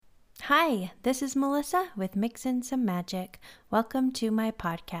Hi, this is Melissa with Mixin' Some Magic. Welcome to my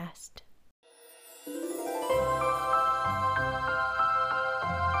podcast.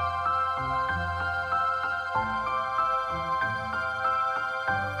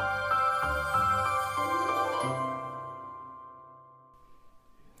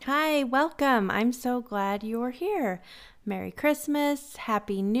 Hi, welcome. I'm so glad you're here. Merry Christmas,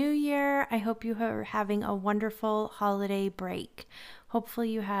 Happy New Year. I hope you are having a wonderful holiday break. Hopefully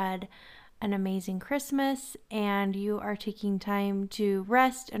you had an amazing Christmas and you are taking time to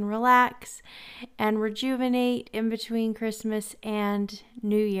rest and relax and rejuvenate in between Christmas and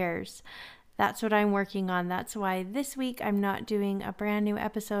New Year's. That's what I'm working on. That's why this week I'm not doing a brand new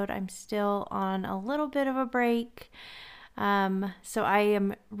episode. I'm still on a little bit of a break. So I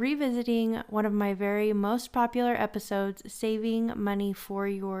am revisiting one of my very most popular episodes, Saving Money for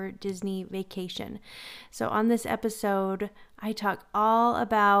Your Disney Vacation. So on this episode, I talk all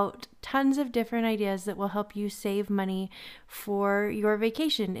about tons of different ideas that will help you save money for your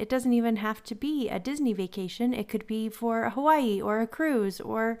vacation. It doesn't even have to be a Disney vacation. It could be for Hawaii or a cruise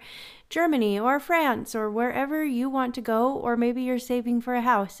or Germany or France or wherever you want to go, or maybe you're saving for a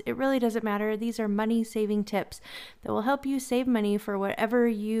house. It really doesn't matter. These are money saving tips that will help you save money for whatever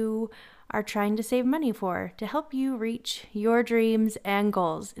you are trying to save money for, to help you reach your dreams and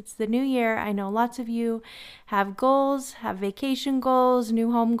goals. It's the new year. I know lots of you have goals, have vacation goals,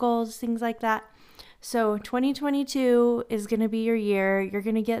 new home goals, things like that. So 2022 is going to be your year. You're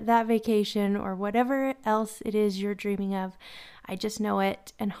going to get that vacation or whatever else it is you're dreaming of. I just know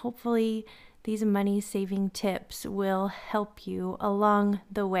it. And hopefully these money saving tips will help you along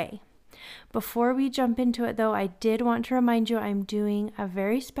the way. Before we jump into it though, I did want to remind you I'm doing a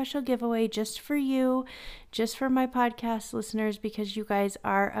very special giveaway just for you, just for my podcast listeners, because you guys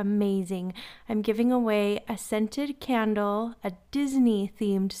are amazing. I'm giving away a scented candle, a Disney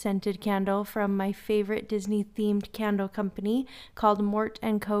themed scented candle from my favorite Disney themed candle company called Mort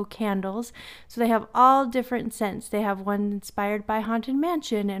 & Co. Candles. So they have all different scents. They have one inspired by Haunted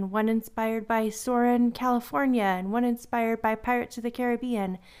Mansion and one inspired by Soarin', California, and one inspired by Pirates of the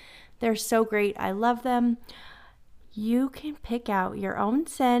Caribbean. They're so great. I love them. You can pick out your own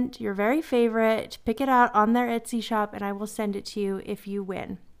scent, your very favorite, pick it out on their Etsy shop, and I will send it to you if you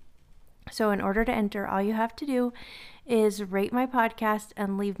win. So in order to enter, all you have to do is rate my podcast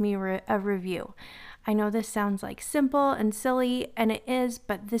and leave me a review. I know this sounds like simple and silly, and it is,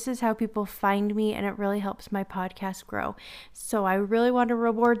 but this is how people find me, and it really helps my podcast grow. So I really want to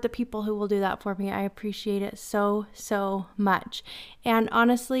reward the people who will do that for me. I appreciate it so, so much. And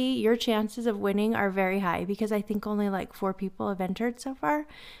honestly, your chances of winning are very high because I think only like 4 people have entered so far.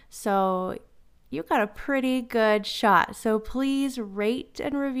 So you got a pretty good shot. So please rate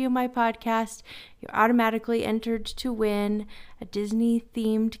and review my podcast. You're automatically entered to win a Disney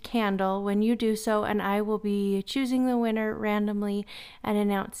themed candle when you do so, and I will be choosing the winner randomly and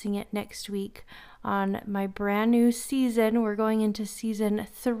announcing it next week on my brand new season. We're going into season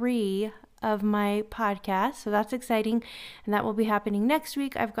 3 of my podcast, so that's exciting, and that will be happening next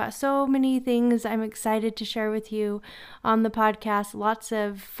week. I've got so many things I'm excited to share with you on the podcast, lots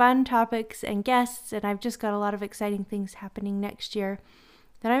of fun topics and guests, and I've just got a lot of exciting things happening next year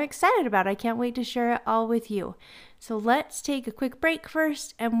that I'm excited about. I can't wait to share it all with you. So let's take a quick break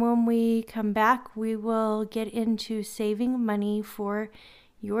first, and when we come back, we will get into saving money for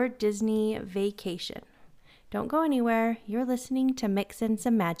your Disney vacation. Don't go anywhere. You're listening to Mixin'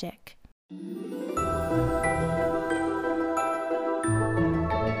 Some Magic.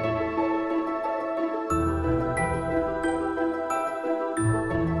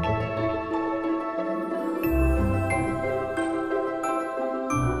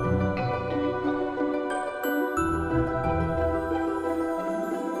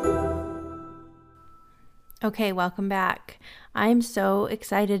 Okay, welcome back. I'm so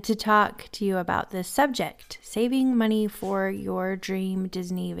excited to talk to you about this subject, saving money for your dream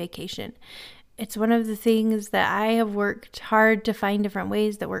Disney vacation. It's one of the things that I have worked hard to find different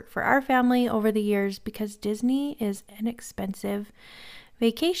ways that work for our family over the years because Disney is an expensive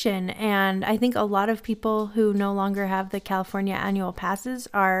vacation. And I think a lot of people who no longer have the California annual passes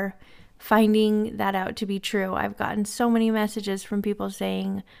are finding that out to be true. I've gotten so many messages from people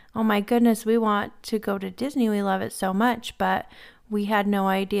saying, oh my goodness, we want to go to Disney. We love it so much, but we had no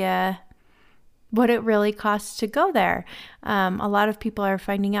idea what it really costs to go there. A lot of people are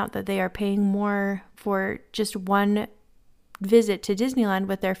finding out that they are paying more for just one visit to Disneyland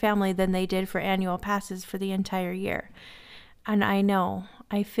with their family than they did for annual passes for the entire year. And I know,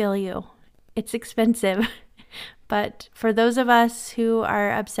 I feel you. It's expensive. But for those of us who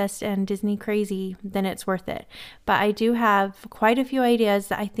are obsessed and Disney crazy, then it's worth it. But I do have quite a few ideas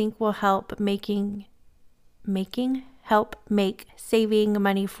that I think will help make saving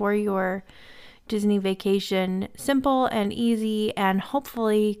money for your Disney vacation simple and easy and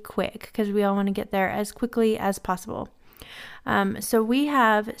hopefully quick, because we all want to get there as quickly as possible. So we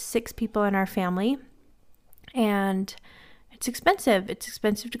have 6 people in our family, and it's expensive. It's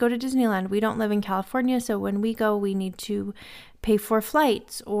expensive to go to Disneyland. We don't live in California, so when we go, we need to pay for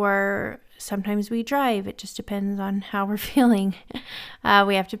flights, or sometimes we drive. It just depends on how we're feeling.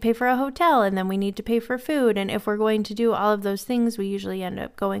 We have to pay for a hotel, and then we need to pay for food. And if we're going to do all of those things, we usually end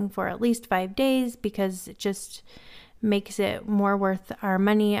up going for at least 5 days, because it just makes it more worth our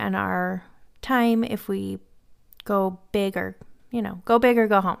money and our time if we go big or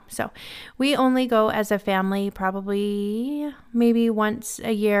go home. So we only go as a family probably maybe once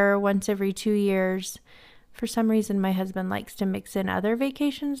a year, once every 2 years. For some reason, my husband likes to mix in other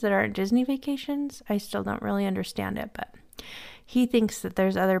vacations that aren't Disney vacations. I still don't really understand it, but he thinks that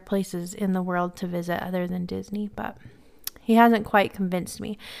there's other places in the world to visit other than Disney, but he hasn't quite convinced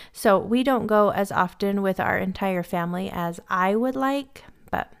me. So we don't go as often with our entire family as I would like,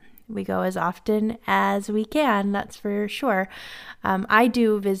 but we go as often as we can, that's for sure. I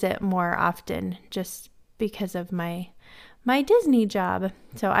do visit more often just because of my Disney job.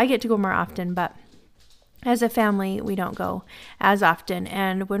 So I get to go more often, but as a family, we don't go as often.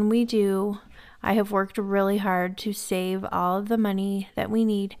 And when we do, I have worked really hard to save all of the money that we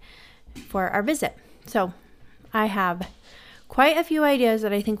need for our visit. So I have quite a few ideas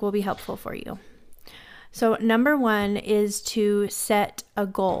that I think will be helpful for you. So number 1 is to set a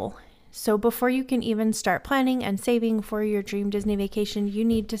goal. So before you can even start planning and saving for your dream Disney vacation, you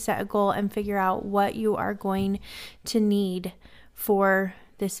need to set a goal and figure out what you are going to need for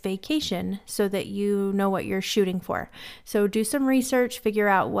this vacation so that you know what you're shooting for. So do some research, figure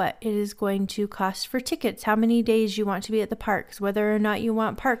out what it is going to cost for tickets, how many days you want to be at the parks, whether or not you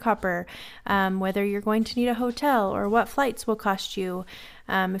want park hopper, whether you're going to need a hotel, or what flights will cost you.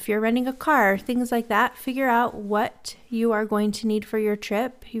 If you're renting a car, things like that, figure out what you are going to need for your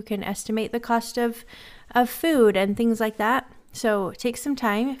trip. You can estimate the cost of food and things like that. So take some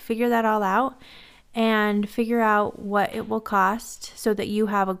time, figure that all out, and figure out what it will cost so that you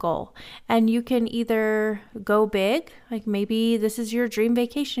have a goal. And you can either go big, like maybe this is your dream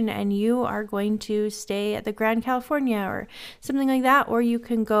vacation and you are going to stay at the Grand California or something like that, or you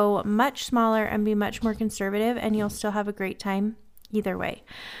can go much smaller and be much more conservative, and you'll still have a great time either way.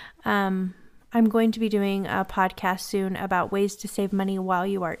 I'm going to be doing a podcast soon about ways to save money while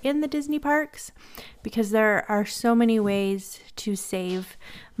you are in the Disney parks, because there are so many ways to save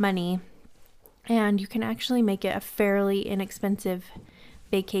money. And you can actually make it a fairly inexpensive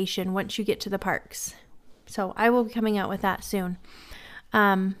vacation once you get to the parks. So I will be coming out with that soon.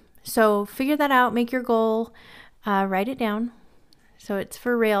 So figure that out, make your goal, write it down so it's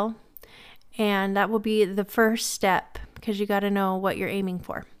for real. And that will be the first step, because you got to know what you're aiming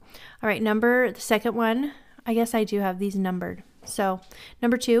for. All right, the second one, I guess I do have these numbered. So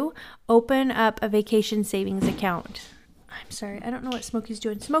number 2, open up a vacation savings account. I'm sorry, I don't know what Smokey's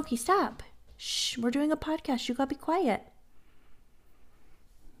doing. Smokey, stop. Shh, we're doing a podcast. You gotta be quiet.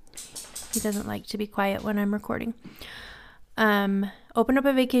 He doesn't like to be quiet when I'm recording. Open up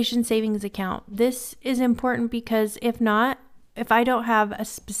a vacation savings account. This is important because if I don't have a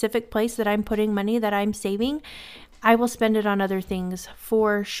specific place that I'm putting money that I'm saving, I will spend it on other things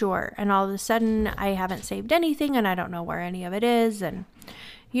for sure. And all of a sudden, I haven't saved anything and I don't know where any of it is. And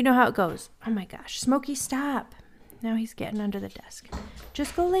you know how it goes. Oh my gosh, Smokey, stop. Now he's getting under the desk.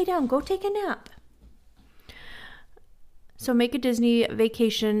 Just go lay down. Go take a nap. So make a Disney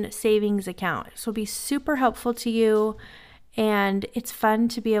vacation savings account. This will be super helpful to you. And it's fun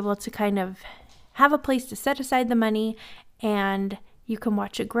to be able to kind of have a place to set aside the money, and you can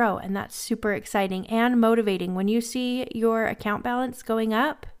watch it grow. And that's super exciting and motivating. When you see your account balance going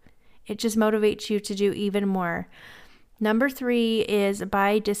up, it just motivates you to do even more. Number 3 is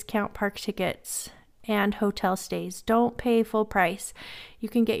buy discount park tickets and hotel stays. Don't pay full price. You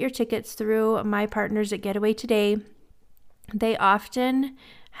can get your tickets through my partners at Getaway Today. They often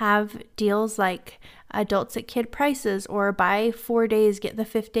have deals like adults at kid prices, or buy 4 days, get the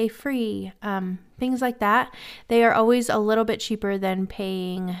 5th day free, things like that. They are always a little bit cheaper than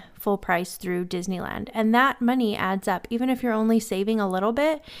paying full price through Disneyland. And that money adds up. Even if you're only saving a little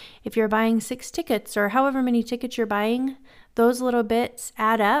bit, if you're buying 6 tickets or however many tickets you're buying, those little bits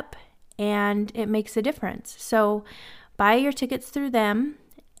add up and it makes a difference. So buy your tickets through them.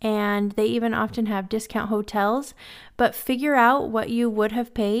 And they even often have discount hotels, but figure out what you would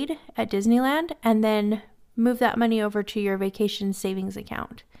have paid at Disneyland and then move that money over to your vacation savings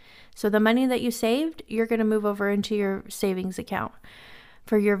account. So the money that you saved, you're going to move over into your savings account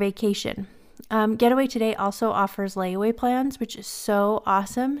for your vacation. Getaway Today also offers layaway plans, which is so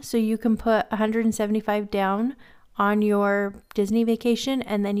awesome. So you can put $175 down on your Disney vacation,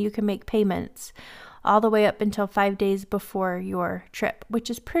 and then you can make payments all the way up until 5 days before your trip, which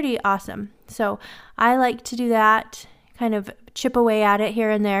is pretty awesome. So I like to do that, kind of chip away at it here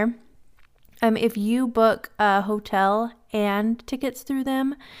and there. If you book a hotel and tickets through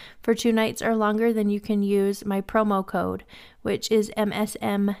them for 2 nights or longer, then you can use my promo code, which is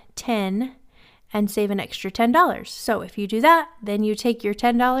MSM10, and save an extra $10. So if you do that, then you take your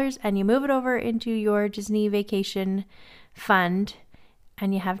 $10 and you move it over into your Disney vacation fund,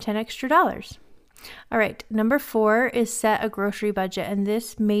 and you have $10 extra. All right, number 4 is set a grocery budget, and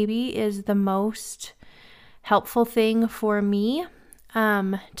this maybe is the most helpful thing for me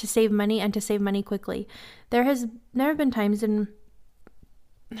to save money and to save money quickly. There have been times in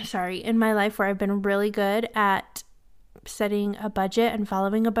my life where I've been really good at setting a budget and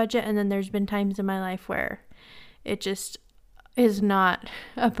following a budget, and then there's been times in my life where it just is not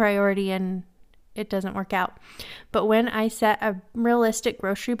a priority and it doesn't work out. But when I set a realistic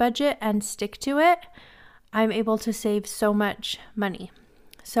grocery budget and stick to it, I'm able to save so much money.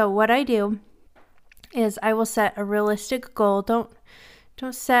 So what I do is I will set a realistic goal. Don't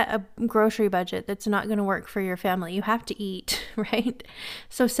set a grocery budget that's not going to work for your family. You have to eat, right?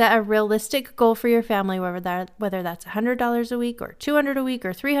 So set a realistic goal for your family, whether that's $100 a week or $200 a week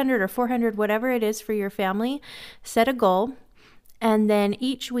or $300 or $400, whatever it is for your family. Set a goal, and then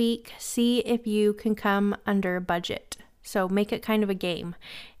each week see if you can come under budget. So make it kind of a game.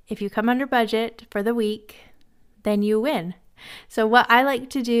 If you come under budget for the week, then you win. So what I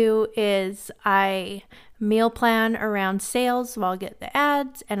like to do is I meal plan around sales. So I'll get the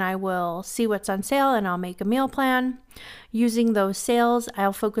ads and I will see what's on sale and I'll make a meal plan. Using those sales,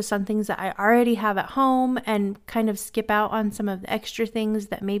 I'll focus on things that I already have at home and kind of skip out on some of the extra things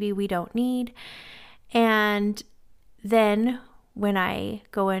that maybe we don't need. And then when I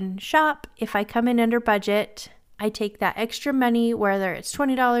go and shop, if I come in under budget, I take that extra money, whether it's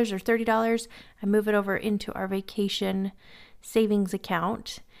 $20 or $30, I move it over into our vacation savings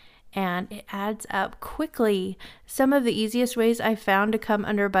account, and it adds up quickly. Some of the easiest ways I've found to come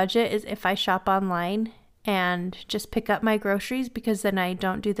under budget is if I shop online and just pick up my groceries, because then I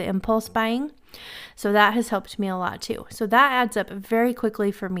don't do the impulse buying. So that has helped me a lot too. So that adds up very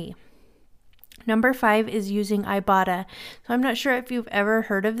quickly for me. Number 5 is using Ibotta. So I'm not sure if you've ever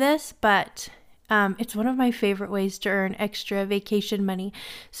heard of this, but it's one of my favorite ways to earn extra vacation money.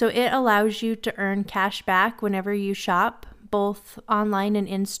 So it allows you to earn cash back whenever you shop, both online and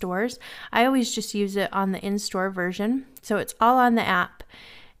in stores. I always just use it on the in-store version. So it's all on the app.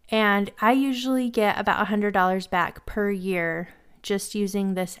 And I usually get about $100 back per year just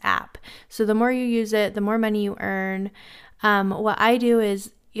using this app. So the more you use it, the more money you earn. What I do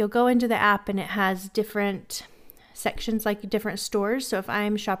is you'll go into the app and it has different sections, like different stores. So if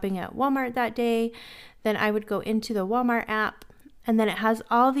I'm shopping at Walmart that day, then I would go into the Walmart app, and then it has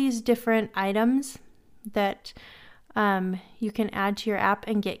all these different items that you can add to your app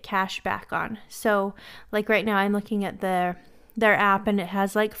and get cash back on. So like right now I'm looking at their app, and it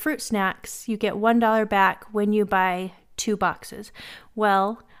has like fruit snacks. You get $1 back when you buy 2 boxes.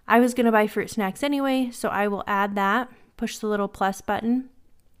 Well, I was going to buy fruit snacks anyway, so I will add that, push the little plus button.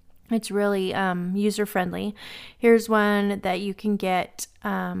 It's really user-friendly. Here's one that you can get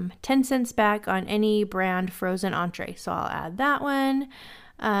 10 cents back on any brand frozen entree. So I'll add that one.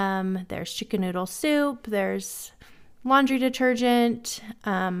 There's chicken noodle soup. There's laundry detergent,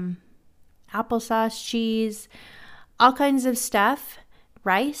 applesauce, cheese, all kinds of stuff.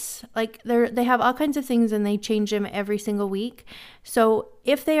 Rice, like they have all kinds of things, and they change them every single week. So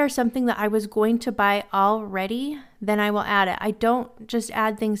if they are something that I was going to buy already, then I will add it. I don't just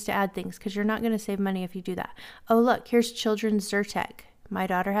add things to add things, because you're not going to save money if you do that. Oh, look, here's children's Zyrtec. My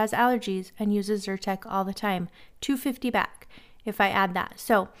daughter has allergies and uses Zyrtec all the time. $2.50 back if I add that.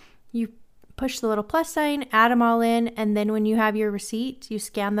 So you push the little plus sign, add them all in, and then when you have your receipt, you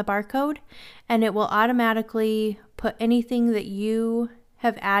scan the barcode, and it will automatically put anything that you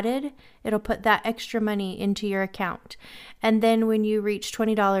have added. It'll put that extra money into your account. And then when you reach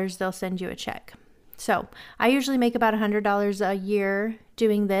 $20, they'll send you a check. So I usually make about $100 a year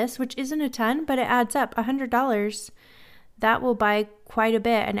doing this, which isn't a ton, but it adds up. $100, that will buy quite a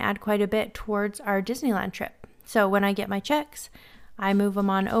bit and add quite a bit towards our Disneyland trip. So when I get my checks, I move them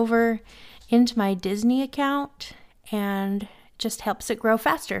on over into my Disney account, and it just helps it grow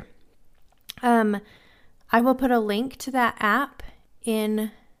faster. I will put a link to that app in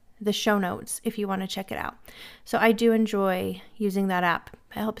the show notes if you want to check it out. So I do enjoy using that app.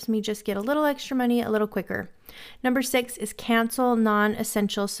 It helps me just get a little extra money a little quicker. Number 6 is cancel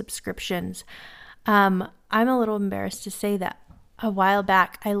non-essential subscriptions. I'm a little embarrassed to say that a while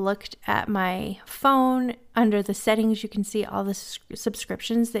back, I looked at my phone. Under the settings, you can see all the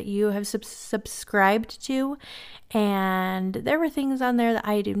subscriptions that you have subscribed to. And there were things on there that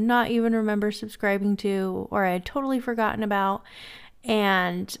I do not even remember subscribing to, or I had totally forgotten about.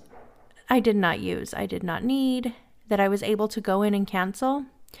 And I did not use, I did not need, that I was able to go in and cancel.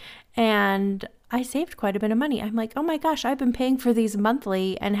 And I saved quite a bit of money. I'm like, oh my gosh, I've been paying for these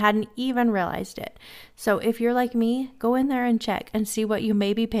monthly and hadn't even realized it. So if you're like me, go in there and check and see what you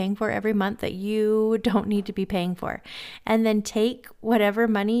may be paying for every month that you don't need to be paying for. And then take whatever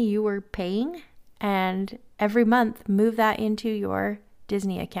money you were paying and every month move that into your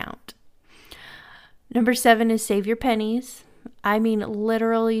Disney account. Number 7 is save your pennies. I mean,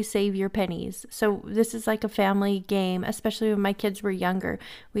 literally save your pennies. So this is like a family game, especially when my kids were younger.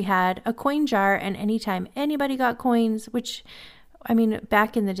 We had a coin jar, and anytime anybody got coins, which, I mean,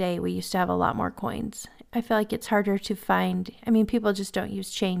 back in the day, we used to have a lot more coins. I feel like it's harder to find. I mean, people just don't use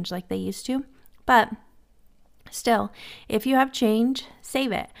change like they used to. But still, if you have change,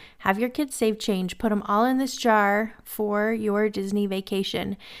 save it. Have your kids save change. Put them all in this jar for your Disney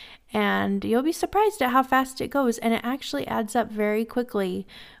vacation. And you'll be surprised at how fast it goes. And it actually adds up very quickly.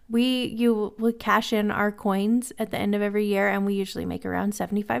 You will cash in our coins at the end of every year, and we usually make around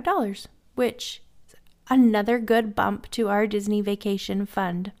 $75, which is another good bump to our Disney vacation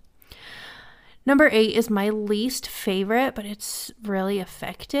fund. Number 8 is my least favorite, but it's really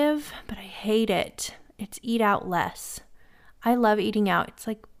effective, but I hate it. It's eat out less. I love eating out. It's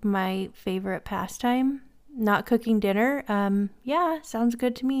like my favorite pastime. Not cooking dinner. Yeah, sounds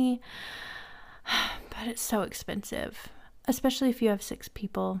good to me. But it's so expensive, especially if you have 6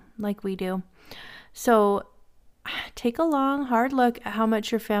 people like we do. So take a long, hard look at how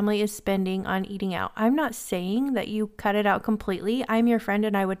much your family is spending on eating out. I'm not saying that you cut it out completely. I'm your friend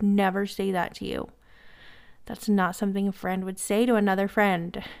and I would never say that to you. That's not something a friend would say to another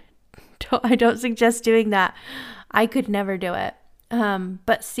friend. I don't suggest doing that. I could never do it.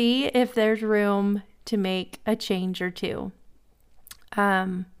 But see if there's room to make a change or two.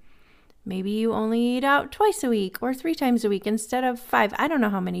 Maybe you only eat out twice a week or 3 times a week instead of 5. I don't know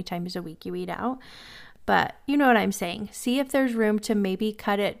how many times a week you eat out, but you know what I'm saying. See if there's room to maybe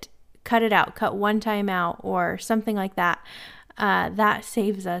cut it out, cut one time out or something like that. That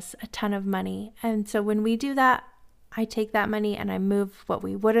saves us a ton of money. And so when we do that, I take that money and I move what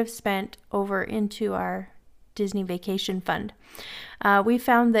we would have spent over into our Disney vacation fund. We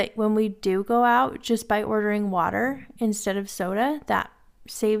found that when we do go out, just by ordering water instead of soda, that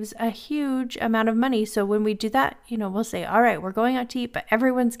saves a huge amount of money. So when we do that, we'll say, all right, we're going out to eat, but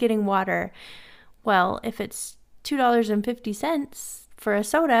everyone's getting water. Well, if it's $2.50 for a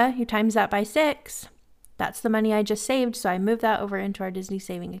soda, you times that by 6, that's the money I just saved. So I moved that over into our Disney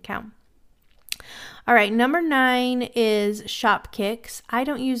saving account. All right, number 9 is Shopkicks. I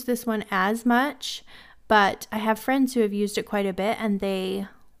don't use this one as much, but I have friends who have used it quite a bit and they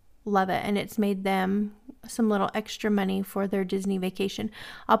love it. And it's made them some little extra money for their Disney vacation.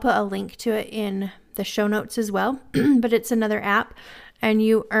 I'll put a link to it in the show notes as well. But it's another app and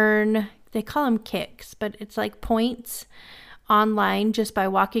you earn, they call them kicks, but it's like points online just by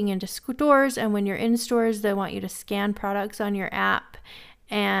walking into stores. And when you're in stores, they want you to scan products on your app.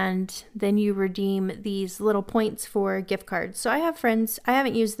 And then you redeem these little points for gift cards. So I have friends, I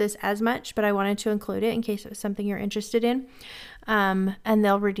haven't used this as much, but I wanted to include it in case it was something you're interested in. And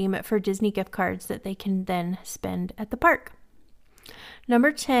they'll redeem it for Disney gift cards that they can then spend at the park.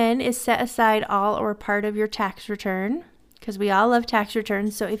 Number 10 is set aside all or part of your tax return, because we all love tax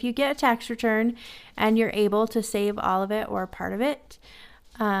returns. So if you get a tax return and you're able to save all of it or part of it,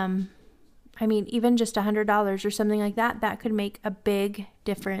 even just $100 or something like that, that could make a big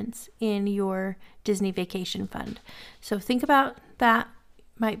difference in your Disney vacation fund. So think about that.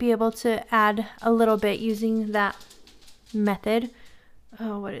 Might be able to add a little bit using that method.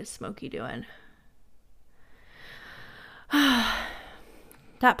 Oh, what is Smokey doing?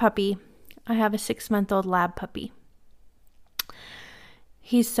 That puppy. I have a 6-month-old lab puppy.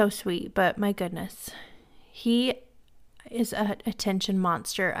 He's so sweet, but my goodness. He is an attention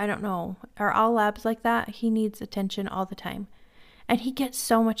monster. I don't know. Are all labs like that? He needs attention all the time. And he gets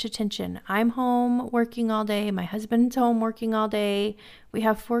so much attention. I'm home working all day. My husband's home working all day. We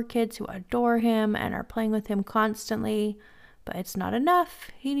have 4 kids who adore him and are playing with him constantly. But it's not enough.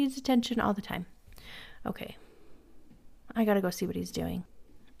 He needs attention all the time. Okay. I gotta go see what he's doing.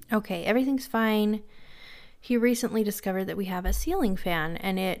 Okay, everything's fine. he recently discovered that we have a ceiling fan,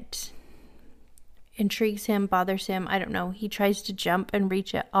 and it intrigues him, bothers him. I don't know. He tries to jump and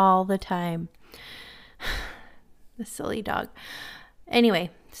reach it all the time. The silly dog. Anyway,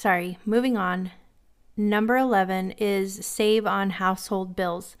 sorry. Moving on. Number 11 is save on household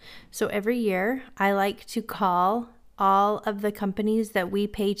bills. So every year I like to call all of the companies that we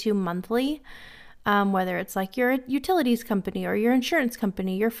pay to monthly, whether it's like your utilities company or your insurance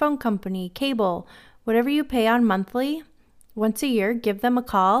company, your phone company, cable, whatever you pay on monthly, once a year, give them a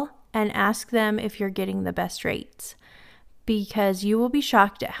call and ask them if you're getting the best rates. Because you will be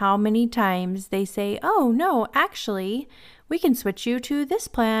shocked at how many times they say, oh, no, actually, we can switch you to this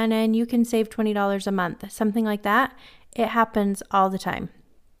plan and you can save $20 a month, something like that. It happens all the time.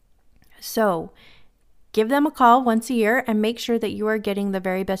 So give them a call once a year and make sure that you are getting the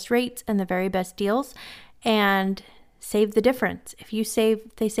very best rates and the very best deals and save the difference. If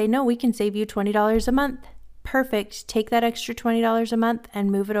they say, no, we can save you $20 a month. Perfect. Take that extra $20 a month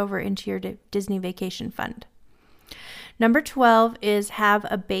and move it over into your Disney vacation fund. Number 12 is have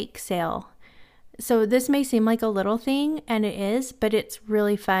a bake sale. So this may seem like a little thing, and it is, but it's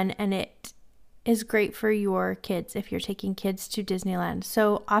really fun, and it is great for your kids if you're taking kids to Disneyland.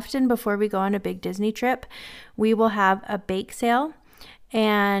 So often before we go on a big Disney trip, we will have a bake sale,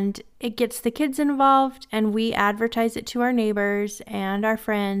 and it gets the kids involved, and we advertise it to our neighbors and our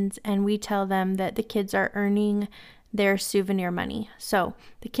friends, and we tell them that the kids are earning their souvenir money. So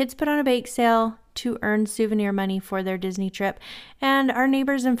the kids put on a bake sale to earn souvenir money for their Disney trip. And our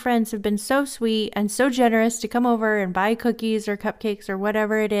neighbors and friends have been so sweet and so generous to come over and buy cookies or cupcakes or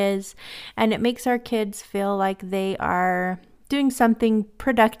whatever it is. And it makes our kids feel like they are doing something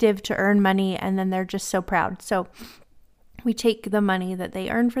productive to earn money, and then they're just so proud. So we take the money that they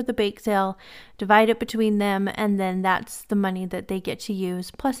earn for the bake sale, divide it between them, and then that's the money that they get to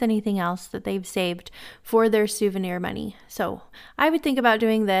use, plus anything else that they've saved for their souvenir money. So I would think about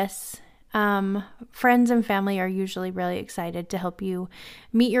doing this. Friends and family are usually really excited to help you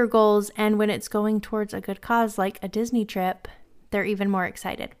meet your goals, and when it's going towards a good cause like a Disney trip, they're even more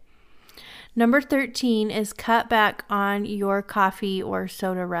excited. Number 13 is cut back on your coffee or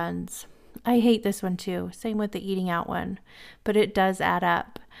soda runs. I hate this one too. Same with the eating out one, but it does add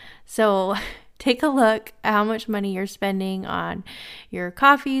up. So take a look at how much money you're spending on your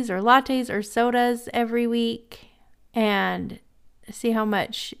coffees or lattes or sodas every week, and see how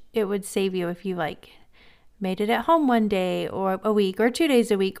much it would save you if you made it at home one day or a week or 2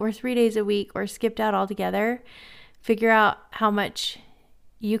 days a week or 3 days a week or skipped out altogether. Figure out how much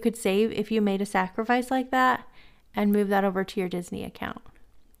you could save if you made a sacrifice like that and move that over to your Disney account.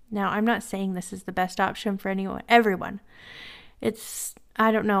 Now, I'm not saying this is the best option for everyone.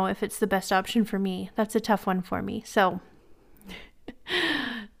 I don't know if it's the best option for me. That's a tough one for me. So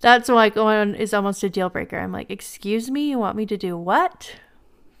that's one is almost a deal breaker. I'm like, excuse me, you want me to do what?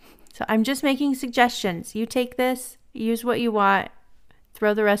 So I'm just making suggestions. You take this, use what you want,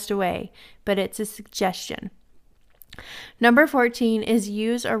 throw the rest away, but it's a suggestion. Number 14 is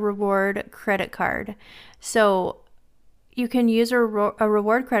use a reward credit card. So you can use a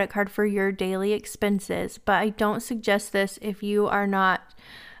reward credit card for your daily expenses, but I don't suggest this if you are not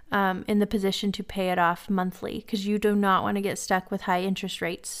in the position to pay it off monthly, because you do not want to get stuck with high interest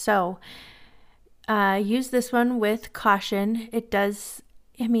rates. So use this one with caution.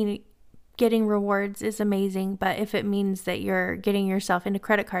 Getting rewards is amazing, but if it means that you're getting yourself into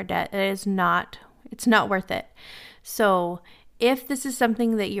credit card debt, it's not worth it. So if this is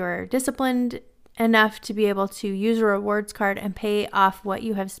something that you're disciplined enough to be able to use a rewards card and pay off what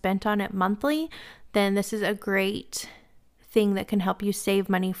you have spent on it monthly, then this is a great thing that can help you save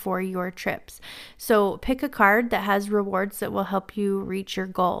money for your trips. So pick a card that has rewards that will help you reach your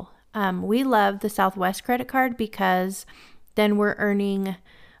goal. We love the Southwest credit card because then we're earning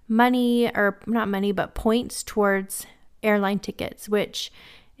points towards airline tickets, which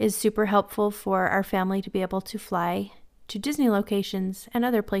is super helpful for our family to be able to fly to Disney locations and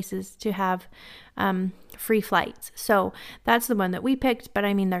other places to have free flights. So that's the one that we picked, but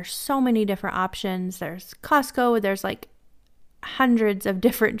there's so many different options. There's Costco, there's hundreds of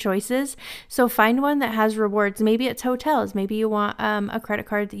different choices. So find one that has rewards. Maybe it's hotels. Maybe you want a credit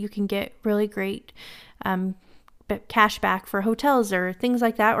card that you can get really great cash back for hotels or things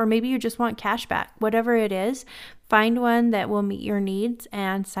like that. Or maybe you just want cash back. Whatever it is, find one that will meet your needs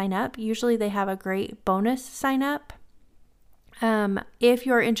and sign up. Usually they have a great bonus sign up. If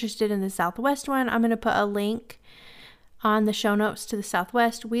you're interested in the Southwest one, I'm going to put a link on the show notes to the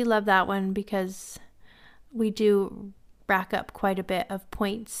Southwest. We love that one because we do rack up quite a bit of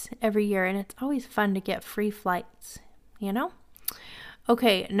points every year, and it's always fun to get free flights,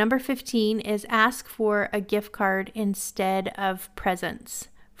 Okay, number 15 is ask for a gift card instead of presents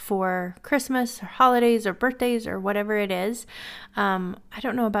for Christmas or holidays or birthdays or whatever it is. I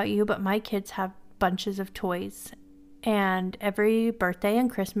don't know about you, but my kids have bunches of toys, and every birthday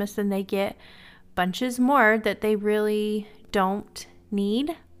and Christmas, then they get bunches more that they really don't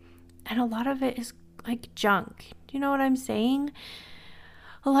need. And a lot of it is like junk. Do you know what I'm saying?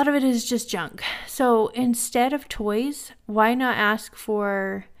 A lot of it is just junk. So instead of toys, why not ask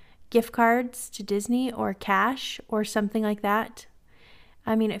for gift cards to Disney or cash or something like that?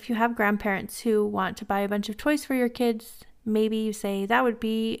 I mean, if you have grandparents who want to buy a bunch of toys for your kids, maybe you say that would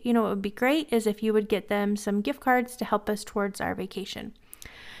be, what would be great is if you would get them some gift cards to help us towards our vacation.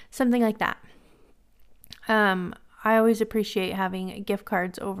 Something like that. I always appreciate having gift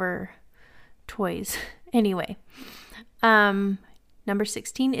cards over toys. Anyway, number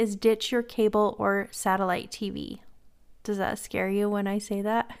 16 is ditch your cable or satellite TV. Does that scare you when I say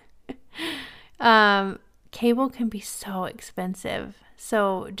that? Cable can be so expensive.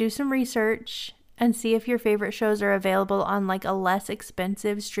 So do some research and see if your favorite shows are available on like a less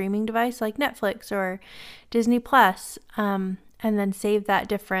expensive streaming device like Netflix or Disney Plus, and then save that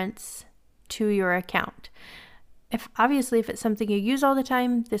difference to your account. If it's something you use all the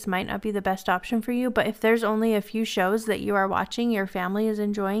time, this might not be the best option for you. But if there's only a few shows that you are watching, your family is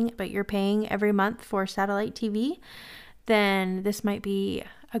enjoying, but you're paying every month for satellite TV, then this might be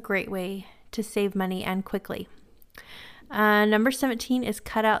a great way to save money and quickly. Number 17 is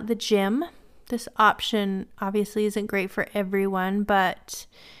cut out the gym. This option obviously isn't great for everyone, but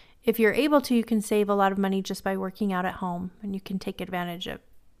if you're able to, you can save a lot of money just by working out at home, and you can take advantage of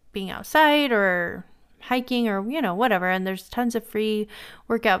being outside or hiking or whatever, and there's tons of free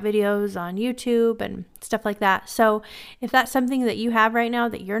workout videos on YouTube and stuff like that. So if that's something that you have right now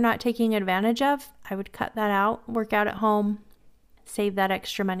that you're not taking advantage of, I would cut that out, work out at home, save that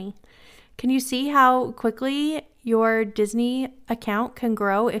extra money. Can you see how quickly your Disney account can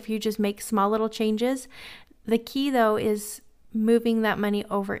grow if you just make small little changes? The key though is moving that money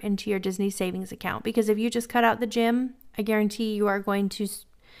over into your Disney savings account, because if you just cut out the gym, I guarantee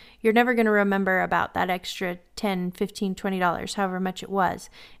you're never going to remember about that extra $10, $15, $20, however much it was.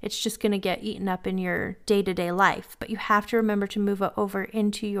 It's just going to get eaten up in your day-to-day life. But you have to remember to move it over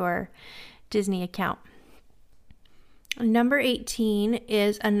into your Disney account. Number 18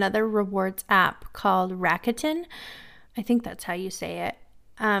 is another rewards app called Rakuten. I think that's how you say it.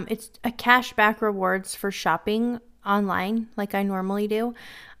 It's a cashback rewards for shopping online like I normally do.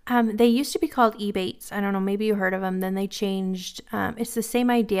 They used to be called Ebates. I don't know, maybe you heard of them. Then they changed. It's the same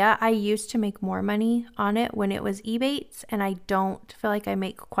idea. I used to make more money on it when it was Ebates, and I don't feel like I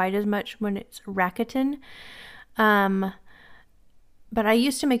make quite as much when it's Rakuten. But I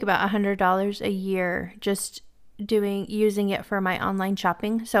used to make about $100 a year just using it for my online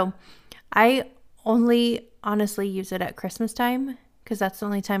shopping. So I only honestly use it at Christmas time, because that's the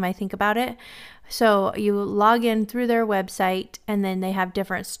only time I think about it. So you log in through their website, and then they have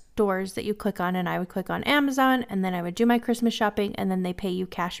different stores that you click on, and I would click on Amazon, and then I would do my Christmas shopping, and then they pay you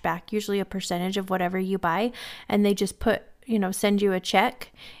cash back, usually a percentage of whatever you buy, and they just send you a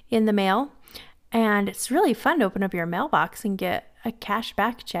check in the mail. And it's really fun to open up your mailbox and get a cash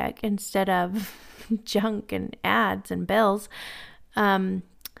back check instead of junk and ads and bills.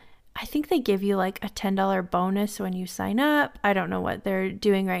 I think they give you like a $10 bonus when you sign up. I don't know what they're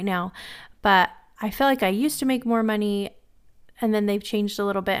doing right now, but I feel like I used to make more money, and then they've changed a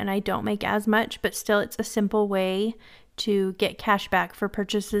little bit and I don't make as much, but still it's a simple way to get cash back for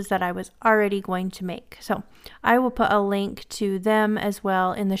purchases that I was already going to make. So I will put a link to them as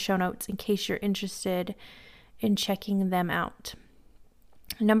well in the show notes in case you're interested in checking them out.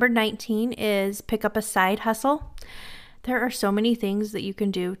 Number 19 is pick up a side hustle. There are so many things that you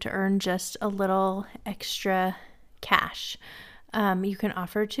can do to earn just a little extra cash. You can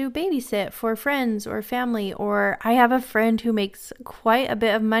offer to babysit for friends or family, or I have a friend who makes quite a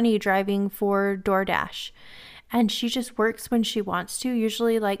bit of money driving for DoorDash. And she just works when she wants to,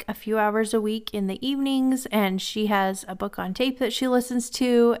 usually like a few hours a week in the evenings. And she has a book on tape that she listens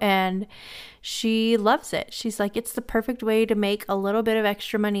to, and she loves it. She's like, it's the perfect way to make a little bit of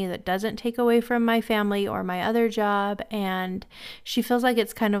extra money that doesn't take away from my family or my other job. And she feels like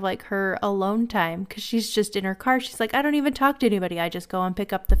it's kind of like her alone time, because she's just in her car. She's like, I don't even talk to anybody. I just go and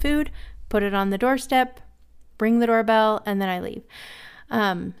pick up the food, put it on the doorstep, ring the doorbell, and then I leave.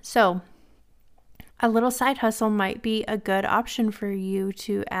 So a little side hustle might be a good option for you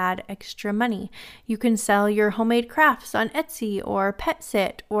to add extra money. You can sell your homemade crafts on Etsy or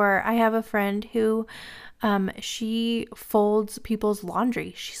Petsit, or I have a friend who she folds people's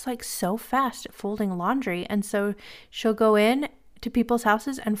laundry. She's like so fast at folding laundry, and so she'll go in to people's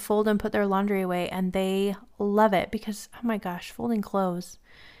houses and fold and put their laundry away, and they love it because, oh my gosh, folding clothes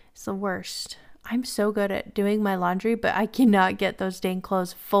is the worst. I'm so good at doing my laundry, but I cannot get those dang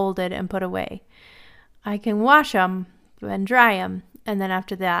clothes folded and put away. I can wash them and dry them, and then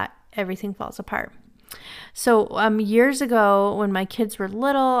after that, everything falls apart. So years ago, when my kids were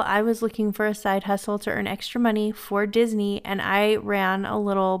little, I was looking for a side hustle to earn extra money for Disney, and I ran a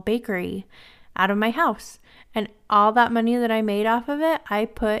little bakery out of my house. And all that money that I made off of it, I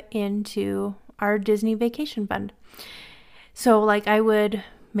put into our Disney vacation fund. So like I would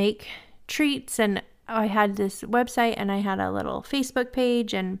make treats, and I had this website, and I had a little Facebook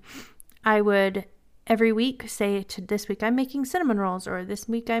page, and I would every week say, to this week I'm making cinnamon rolls, or this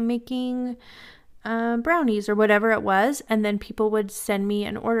week I'm making brownies, or whatever it was. And then people would send me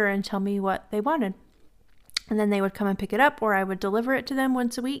an order and tell me what they wanted. And then they would come and pick it up, or I would deliver it to them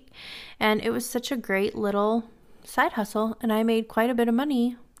once a week. And it was such a great little side hustle, and I made quite a bit of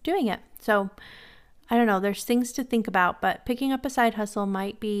money doing it. So I don't know, there's things to think about, but picking up a side hustle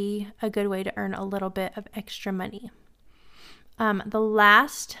might be a good way to earn a little bit of extra money. The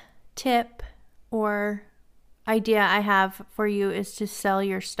last tip or idea I have for you is to sell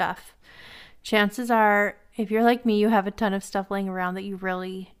your stuff. Chances are, if you're like me, you have a ton of stuff laying around that you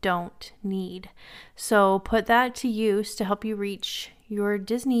really don't need. So put that to use to help you reach your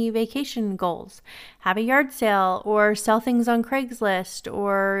Disney vacation goals. Have a yard sale, or sell things on Craigslist,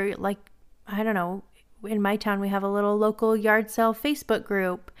 or like, I don't know, in my town we have a little local yard sale Facebook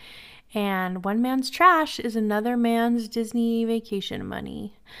group. And one man's trash is another man's Disney vacation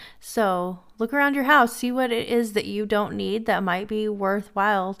money. So look around your house, see what it is that you don't need that might be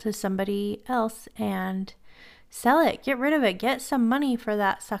worthwhile to somebody else, and sell it. Get rid of it. Get some money for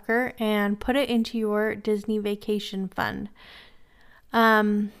that sucker and put it into your Disney vacation fund.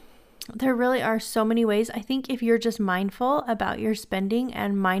 There really are so many ways. I think if you're just mindful about your spending,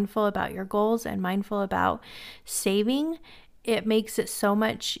 and mindful about your goals, and mindful about saving, it makes it so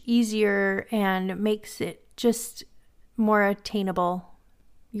much easier and makes it just more attainable,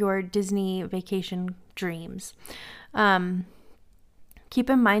 your Disney vacation dreams. Keep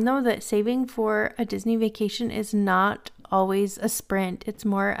in mind, though, that saving for a Disney vacation is not always a sprint. It's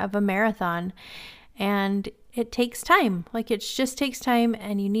more of a marathon, and it takes time. Like, it just takes time,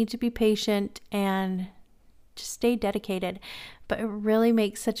 and you need to be patient and just stay dedicated. But it really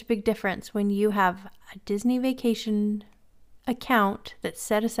makes such a big difference when you have a Disney vacation account that's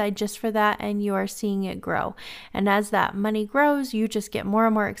set aside just for that, and you are seeing it grow. And as that money grows, you just get more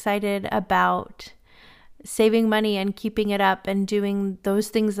and more excited about saving money and keeping it up and doing those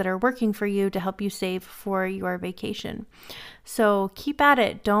things that are working for you to help you save for your vacation. So keep at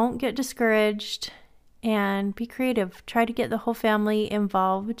it. Don't get discouraged, and be creative. Try to get the whole family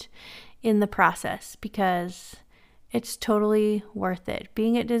involved in the process, because it's totally worth it.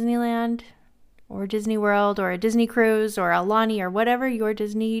 Being at Disneyland, or Disney World, or a Disney cruise, or a Lonnie, or whatever your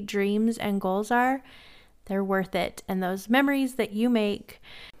Disney dreams and goals are, they're worth it. And those memories that you make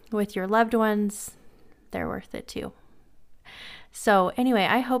with your loved ones, they're worth it too. So anyway,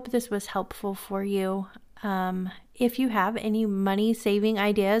 I hope this was helpful for you. If you have any money saving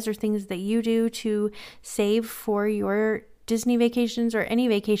ideas or things that you do to save for your Disney vacations or any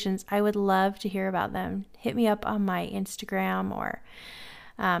vacations, I would love to hear about them. Hit me up on my Instagram or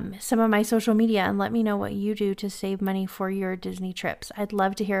some of my social media, and let me know what you do to save money for your Disney trips. I'd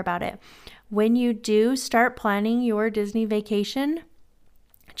love to hear about it. When you do start planning your Disney vacation,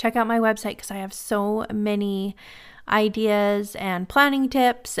 check out my website, because I have so many ideas and planning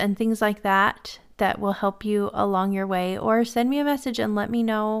tips and things like that that will help you along your way. Or send me a message and let me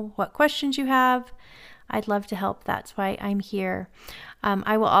know what questions you have. I'd love to help. That's why I'm here.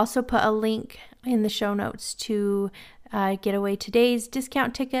 I will also put a link in the show notes to Getaway Today's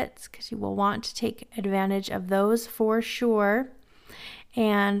discount tickets, because you will want to take advantage of those for sure.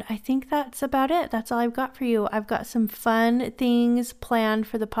 And I think that's about it. That's all I've got for you. I've got some fun things planned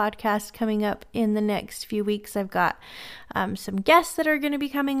for the podcast coming up in the next few weeks. I've got some guests that are going to be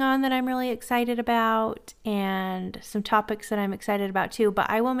coming on that I'm really excited about, and some topics that I'm excited about too. But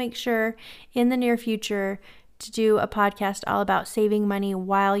I will make sure in the near future to do a podcast all about saving money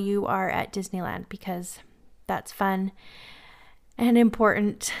while you are at Disneyland, because that's fun and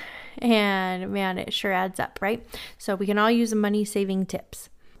important. And man, it sure adds up, right? So we can all use money saving tips.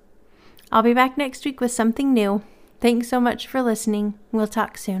 I'll be back next week with something new. Thanks so much for listening. We'll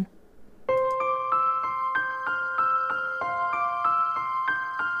talk soon.